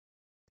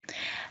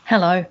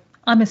Hello,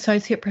 I'm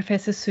Associate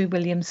Professor Sue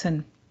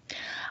Williamson.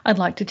 I'd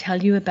like to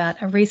tell you about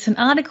a recent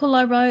article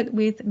I wrote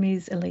with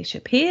Ms.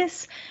 Alicia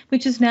Pearce,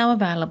 which is now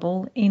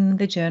available in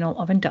the Journal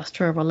of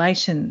Industrial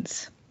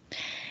Relations.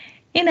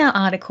 In our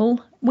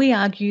article, we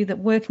argue that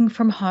working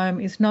from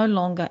home is no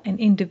longer an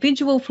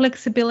individual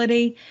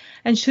flexibility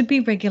and should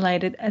be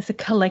regulated as a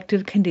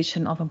collective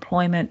condition of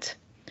employment.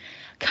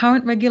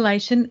 Current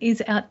regulation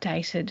is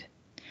outdated.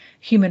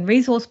 Human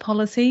resource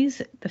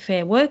policies, the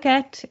Fair Work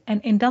Act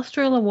and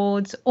industrial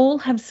awards all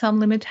have some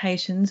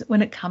limitations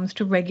when it comes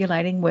to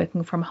regulating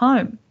working from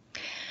home.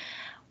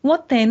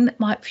 What then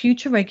might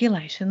future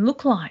regulation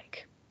look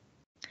like?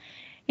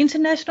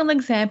 International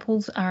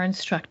examples are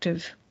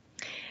instructive.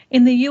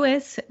 In the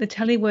US, the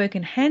Telework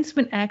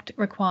Enhancement Act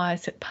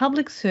requires that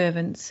public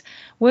servants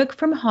work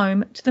from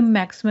home to the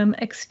maximum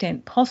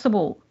extent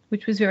possible,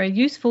 which was very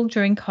useful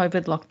during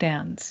COVID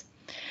lockdowns.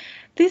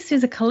 This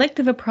is a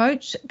collective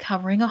approach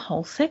covering a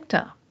whole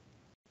sector.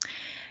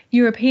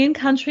 European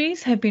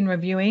countries have been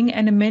reviewing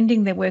and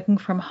amending their working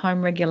from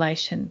home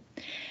regulation.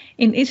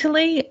 In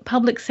Italy,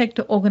 public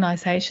sector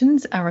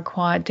organisations are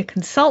required to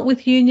consult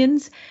with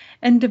unions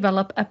and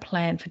develop a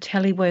plan for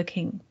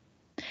teleworking.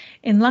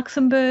 In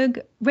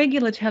Luxembourg,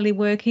 regular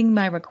teleworking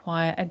may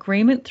require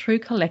agreement through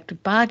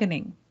collective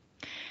bargaining.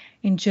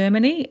 In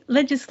Germany,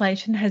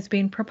 legislation has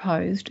been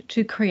proposed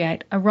to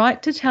create a right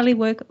to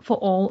telework for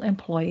all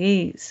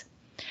employees.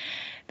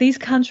 These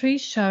countries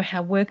show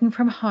how working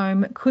from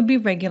home could be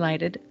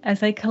regulated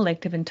as a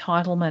collective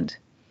entitlement.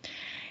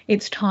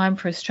 It's time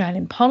for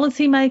Australian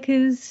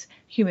policymakers,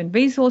 human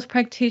resource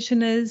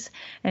practitioners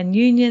and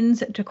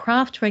unions to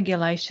craft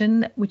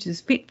regulation which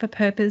is fit for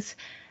purpose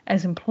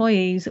as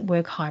employees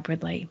work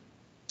hybridly.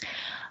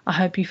 I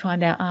hope you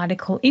find our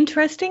article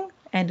interesting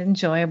and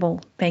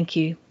enjoyable. Thank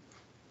you.